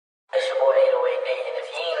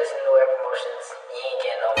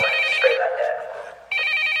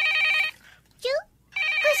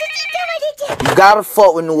gotta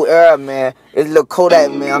fuck with New Era, man. It's Lil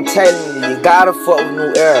Kodak, man. I'm telling you, you gotta fuck with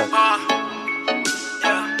New Era.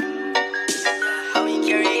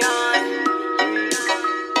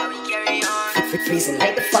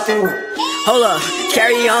 Make the fucking room. Hold up,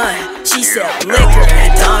 carry on. She said liquor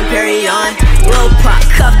and Dom Perignon. Lil Pop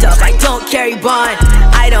cuffed up, I don't carry bond.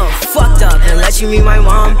 I don't fucked up and let you meet my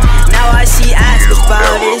mom. Now all she asks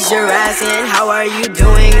about is your ass and how are you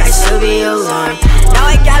doing? I still be alarmed. Now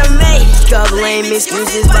I gotta make up lame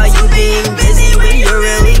excuses about you being busy when you're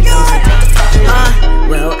really gone.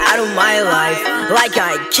 Well, out of my life, like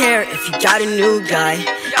I care if you got a new guy.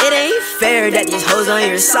 It ain't fair that these hoes on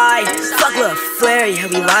your side. Fuck Lil Flair, he'll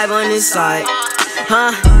be live on his side.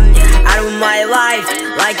 Out of my life,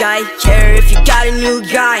 like I care if you got a new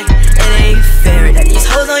guy. It ain't fair that these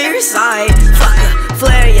hoes on your side. Fuck Lil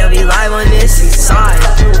Flair, he'll be live on this side.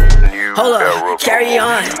 Hold up, carry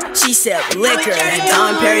on. She said liquor and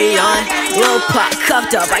Dom Perignon. Lil Pop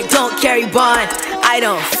cuffed up, I don't carry bond. I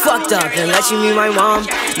don't fucked up and let you meet my mom.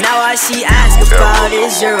 Now all she asks about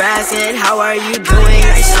is your ass and how are you doing?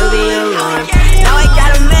 I still be alarmed. Now I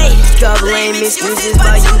gotta make up lame excuses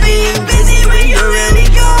about you being busy when you're really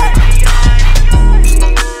gone.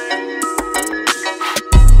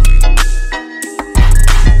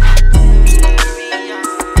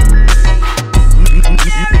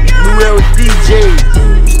 New DJ.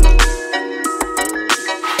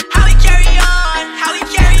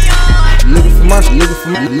 Looking for my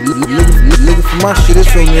shit,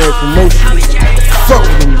 it's on NewEraPromotion. Fuck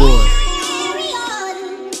with them boys.